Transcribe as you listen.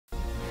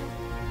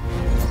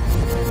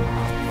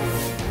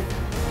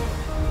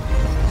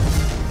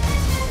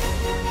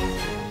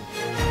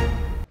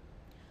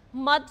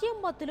మద్యం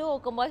మత్తులో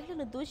ఒక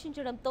మహిళను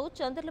దూషించడంతో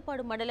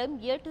చంద్రలపాడు మండలం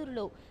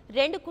ఏటూరులో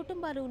 2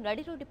 కుటుంబాలు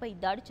నడిరోడ్డుపై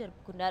దాడి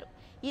జరుపుకున్నారు.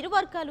 ఇరు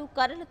వర్గాలు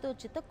కర్రలతో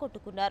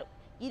చితక్కొట్టుకున్నారు.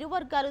 ఇరు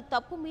వర్గాలు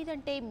తప్పు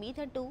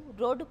మీదంటూ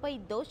రోడ్డుపై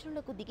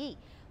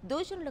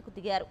దూషణలకు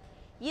దిగారు.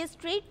 ఈ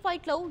స్ట్రీట్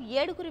ఫైట్ లో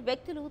 7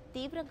 వ్యక్తులు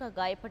తీవ్రంగా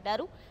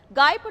గాయపడ్డారు.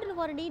 గాయపడిన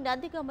వారిని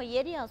నందిగామ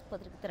ఏరియా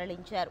ఆసుపత్రికి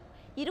తరలించారు.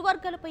 ఇరు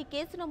వర్గాలపై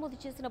కేసు నమోదు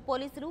చేసిన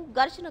పోలీసులు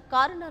ఘర్షణ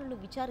కారణాలను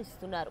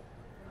విచారిస్తున్నారు.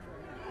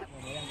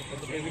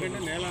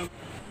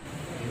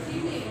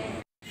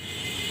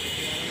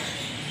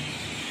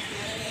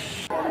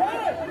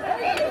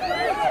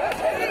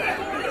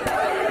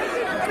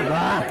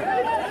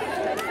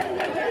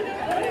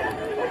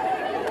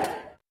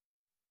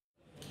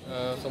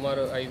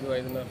 సుమారు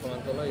 5-5:30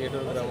 ప్రాంతంలో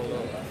ఏటూరు గ్రామంలో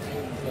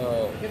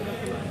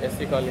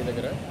ఎస్సీ కాలనీ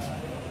దగ్గర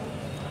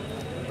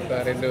ఒక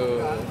 2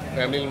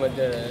 ఫ్యామిలీల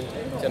మధ్య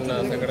చిన్న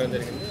సంఘటన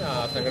జరిగింది. ఆ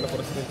సంఘటన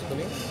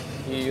పురస్కరించుకుని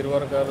ఈ ఇరు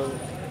వర్గాలు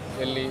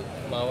వెళ్ళి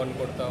మావాడిని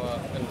కొడతావా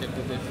అని చెప్పి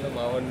ఉద్దేశంలో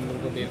మావాడిని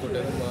మీరు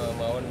కొట్టారు,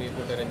 మావాడిని మీరు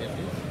కొట్టారని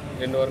చెప్పి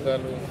 2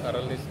 వర్గాలు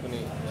కర్రలు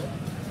తీసుకుని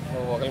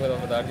ఒకరి మీద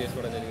ఒక దాడి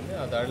చేసుకోవడం జరిగింది.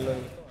 ఆ దాడిలో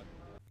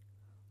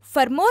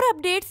For more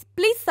updates,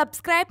 please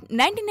subscribe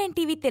 99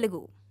 TV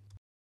Telugu.